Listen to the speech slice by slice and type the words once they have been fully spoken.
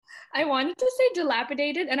I wanted to say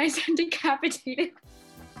dilapidated and I said decapitated.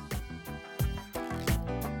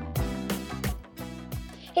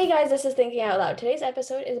 Hey guys, this is Thinking Out Loud. Today's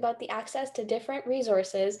episode is about the access to different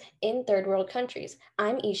resources in third world countries.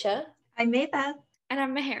 I'm Esha. I'm Medha. And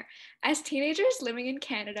I'm Mehar. As teenagers living in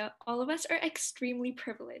Canada, all of us are extremely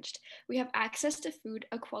privileged. We have access to food,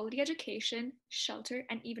 a quality education, shelter,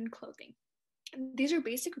 and even clothing. These are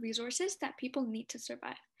basic resources that people need to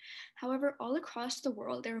survive. However, all across the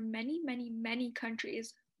world, there are many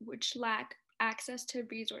countries which lack access to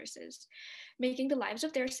resources, making the lives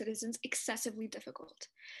of their citizens excessively difficult.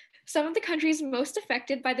 Some of the countries most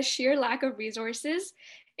affected by the sheer lack of resources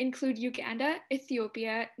include Uganda,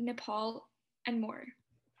 Ethiopia, Nepal, and more.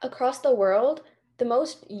 Across the world, the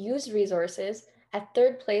most used resources at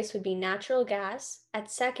third place would be natural gas, at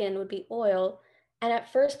second would be oil, and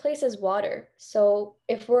at first place is water. So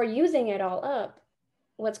if we're using it all up,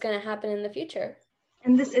 what's going to happen in the future?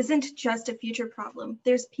 And this isn't just a future problem.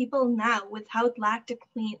 There's people now without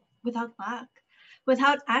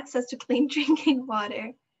access to clean drinking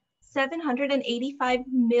water. 785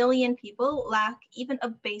 million people lack even a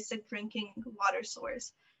basic drinking water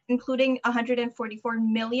source, including 144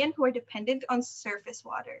 million who are dependent on surface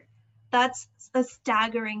water. That's a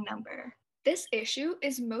staggering number. This issue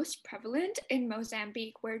is most prevalent in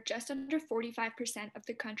Mozambique, where just under 45% of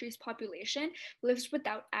the country's population lives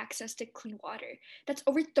without access to clean water. That's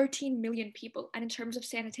over 13 million people. And in terms of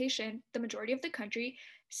sanitation, the majority of the country,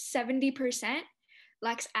 70%,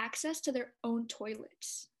 lacks access to their own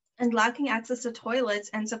toilets. And lacking access to toilets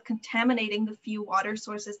ends up contaminating the few water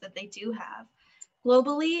sources that they do have.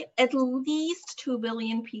 Globally, at least 2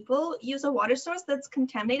 billion people use a water source that's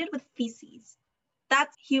contaminated with feces.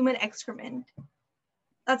 That's human excrement.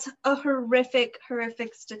 That's a horrific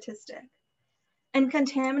statistic. And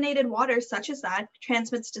contaminated water such as that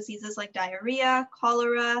transmits diseases like diarrhea,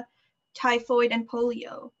 cholera, typhoid, and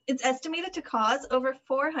polio. It's estimated to cause over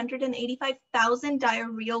 485,000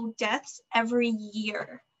 diarrheal deaths every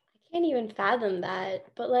year. I can't even fathom that,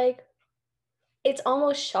 but it's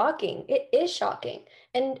almost shocking. It is shocking.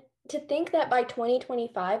 And to think that by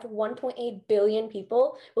 2025, 1.8 billion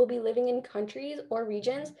people will be living in countries or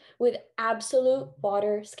regions with absolute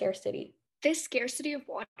water scarcity. This scarcity of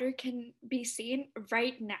water can be seen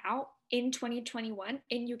right now in 2021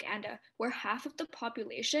 in Uganda, where half of the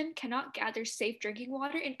population cannot gather safe drinking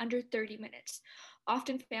water in under 30 minutes.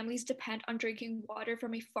 Often families depend on drinking water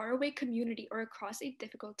from a faraway community or across a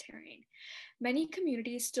difficult terrain. Many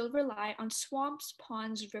communities still rely on swamps,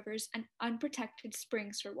 ponds, rivers, and unprotected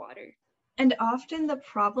springs for water. And often the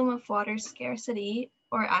problem of water scarcity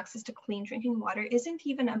or access to clean drinking water isn't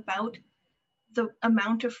even about the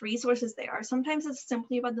amount of resources they are. Sometimes it's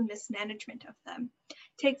simply about the mismanagement of them.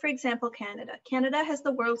 Take, for example, Canada. Canada has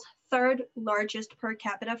the world's third largest per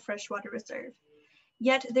capita freshwater reserve.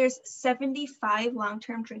 Yet there's 75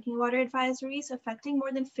 long-term drinking water advisories affecting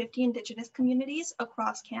more than 50 Indigenous communities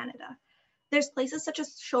across Canada. There's places such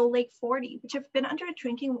as Shoal Lake 40, which have been under a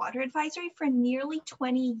drinking water advisory for nearly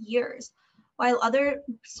 20 years, while other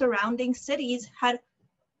surrounding cities had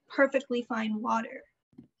perfectly fine water.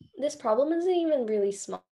 This problem isn't even really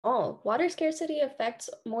small. Water scarcity affects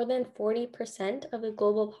more than 40% of the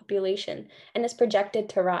global population and is projected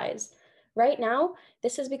to rise. Right now,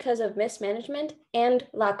 this is because of mismanagement and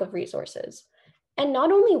lack of resources. And not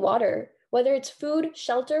only water, whether it's food,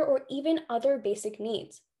 shelter, or even other basic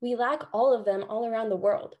needs. We lack all of them all around the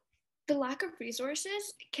world. The lack of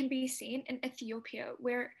resources can be seen in Ethiopia,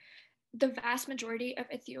 where the vast majority of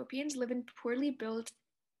Ethiopians live in poorly built,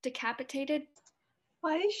 decapitated.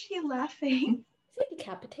 Why is she laughing? Is it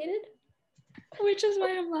decapitated? Which is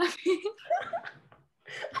why I'm laughing.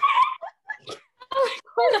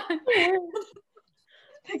 Hold on.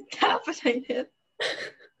 Decapitated.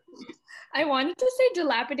 I wanted to say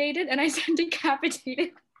dilapidated and I said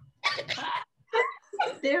decapitated.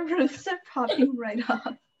 Their roots are popping right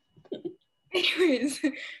off. Anyways,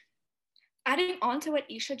 adding on to what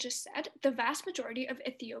Esha just said, the vast majority of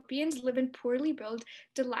Ethiopians live in poorly built,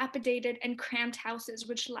 dilapidated, and cramped houses,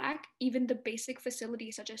 which lack even the basic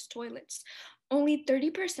facilities such as toilets. Only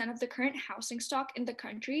 30% of the current housing stock in the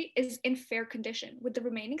country is in fair condition, with the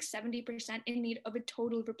remaining 70% in need of a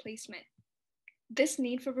total replacement. This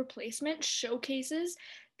need for replacement showcases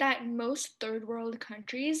that most third world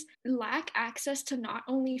countries lack access to not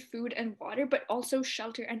only food and water, but also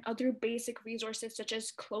shelter and other basic resources such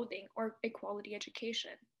as clothing or a quality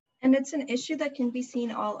education. And it's an issue that can be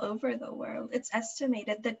seen all over the world. It's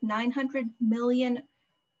estimated that 900 million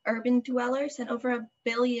urban dwellers and over 1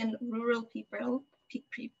 billion rural people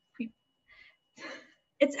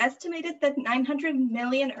It's estimated that 900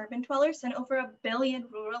 million urban dwellers and over 1 billion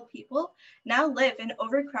rural people now live in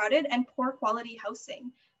overcrowded and poor quality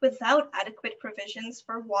housing without adequate provisions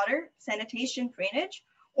for water, sanitation, drainage,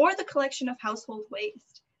 or the collection of household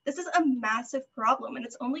waste. This is a massive problem and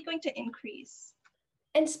it's only going to increase.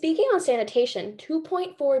 And speaking on sanitation,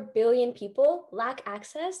 2.4 billion people lack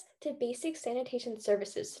access to basic sanitation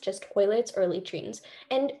services such as toilets or latrines.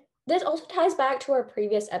 And this also ties back to our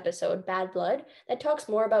previous episode, Bad Blood, that talks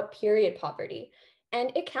more about period poverty.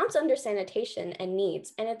 And it counts under sanitation and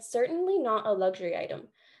needs, and it's certainly not a luxury item.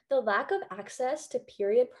 The lack of access to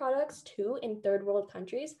period products, too, in third world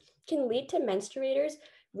countries can lead to menstruators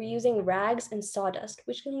reusing rags and sawdust,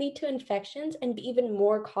 which can lead to infections and be even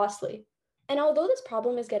more costly. And although this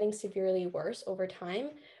problem is getting severely worse over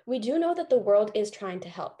time, we do know that the world is trying to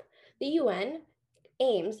help. The UN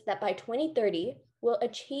aims that by 2030, we'll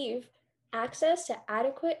achieve access to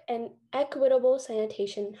adequate and equitable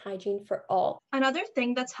sanitation hygiene for all. Another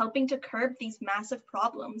thing that's helping to curb these massive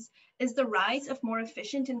problems is the rise of more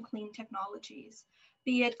efficient and clean technologies,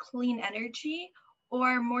 be it clean energy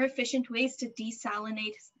or more efficient ways to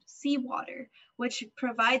desalinate seawater, which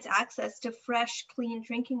provides access to fresh, clean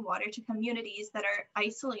drinking water to communities that are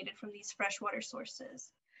isolated from these freshwater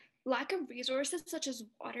sources. Lack of resources such as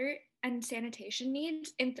water and sanitation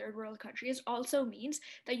needs in third world countries also means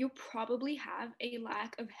that you probably have a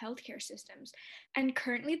lack of healthcare systems. And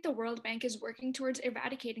currently, the World Bank is working towards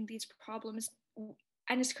eradicating these problems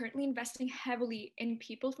and is currently investing heavily in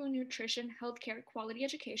people through nutrition, healthcare, quality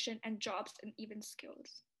education, and jobs and even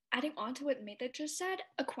skills. Adding on to what Medha just said,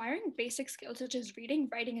 acquiring basic skills such as reading,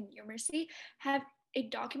 writing, and numeracy have a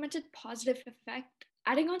documented positive effect.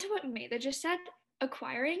 Adding on to what Medha just said,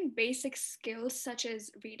 acquiring basic skills such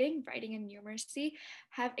as reading, writing, and numeracy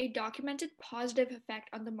have a documented positive effect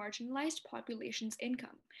on the marginalized population's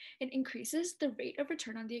income. It increases the rate of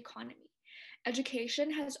return on the economy.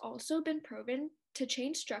 Education has also been proven to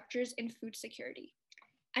change structures in food security.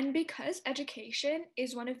 And because education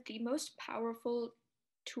is one of the most powerful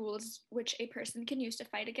tools which a person can use to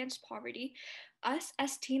fight against poverty, us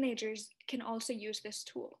as teenagers can also use this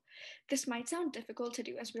tool. This might sound difficult to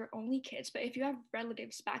do as we're only kids, but if you have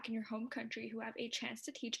relatives back in your home country who have a chance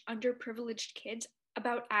to teach underprivileged kids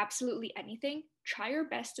about absolutely anything, try your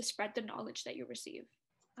best to spread the knowledge that you receive.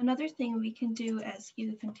 Another thing we can do as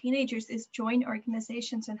youth and teenagers is join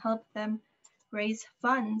organizations and help them raise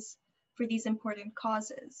funds for these important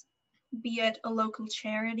causes, be it a local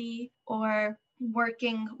charity or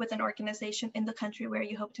working with an organization in the country where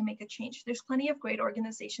you hope to make a change. There's plenty of great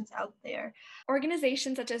organizations out there.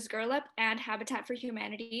 Organizations such as Girl Up and Habitat for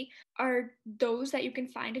Humanity are those that you can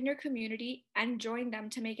find in your community and join them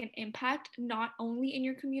to make an impact not only in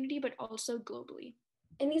your community but also globally.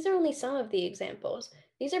 And these are only some of the examples.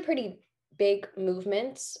 These are pretty big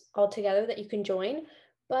movements altogether that you can join,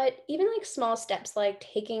 but even like small steps like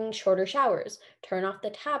taking shorter showers, turn off the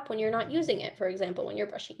tap when you're not using it, for example, when you're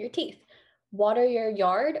brushing your teeth, water your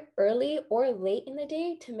yard early or late in the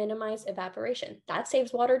day to minimize evaporation. That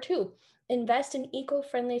saves water too. Invest in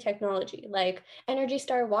eco-friendly technology like Energy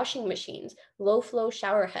Star washing machines, low-flow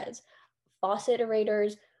shower heads, faucet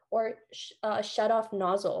aerators, or shut-off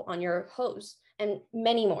nozzle on your hose, and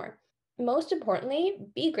many more. Most importantly,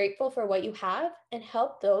 be grateful for what you have and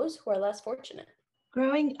help those who are less fortunate.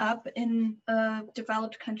 Growing up in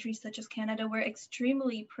developed countries such as Canada, we're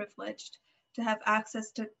extremely privileged to have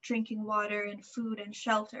access to drinking water and food and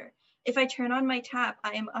shelter. If I turn on my tap,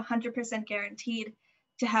 I am 100% guaranteed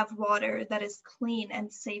to have water that is clean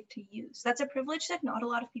and safe to use. That's a privilege that not a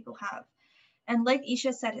lot of people have. And like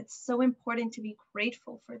Esha said, it's so important to be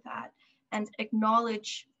grateful for that and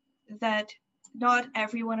acknowledge that not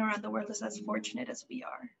everyone around the world is as fortunate as we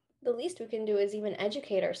are. The least we can do is even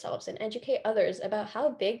educate ourselves and educate others about how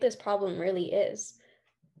big this problem really is.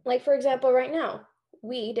 Like, for example, right now,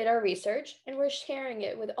 we did our research and we're sharing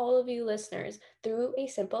it with all of you listeners through a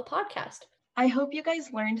simple podcast. I hope you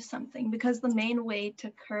guys learned something because the main way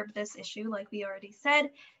to curb this issue, like we already said,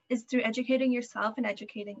 is through educating yourself and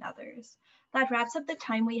educating others. That wraps up the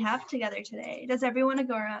time we have together today. Does everyone want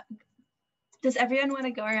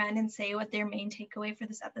to go around and say what their main takeaway for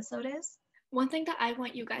this episode is? One thing that I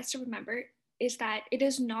want you guys to remember is that it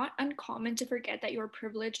is not uncommon to forget that you're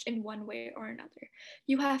privileged in one way or another.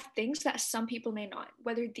 You have things that some people may not,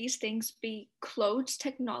 whether these things be clothes,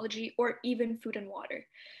 technology, or even food and water.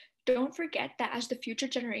 Don't forget that as the future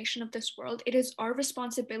generation of this world, it is our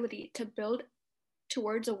responsibility to build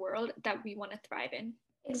towards a world that we want to thrive in.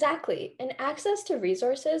 Exactly, and access to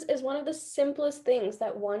resources is one of the simplest things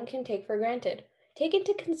that one can take for granted. Take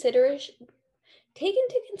into consideration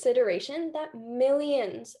that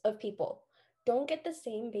millions of people don't get the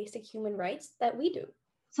same basic human rights that we do.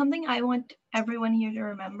 Something I want everyone here to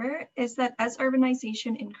remember is that as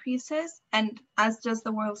urbanization increases, and as does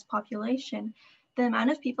the world's population, the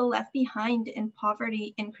amount of people left behind in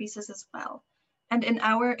poverty increases as well. And in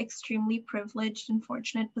our extremely privileged and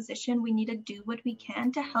fortunate position, we need to do what we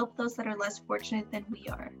can to help those that are less fortunate than we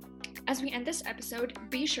are. As we end this episode,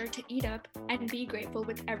 be sure to eat up and be grateful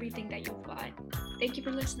with everything that you've got. Thank you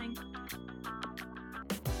for listening.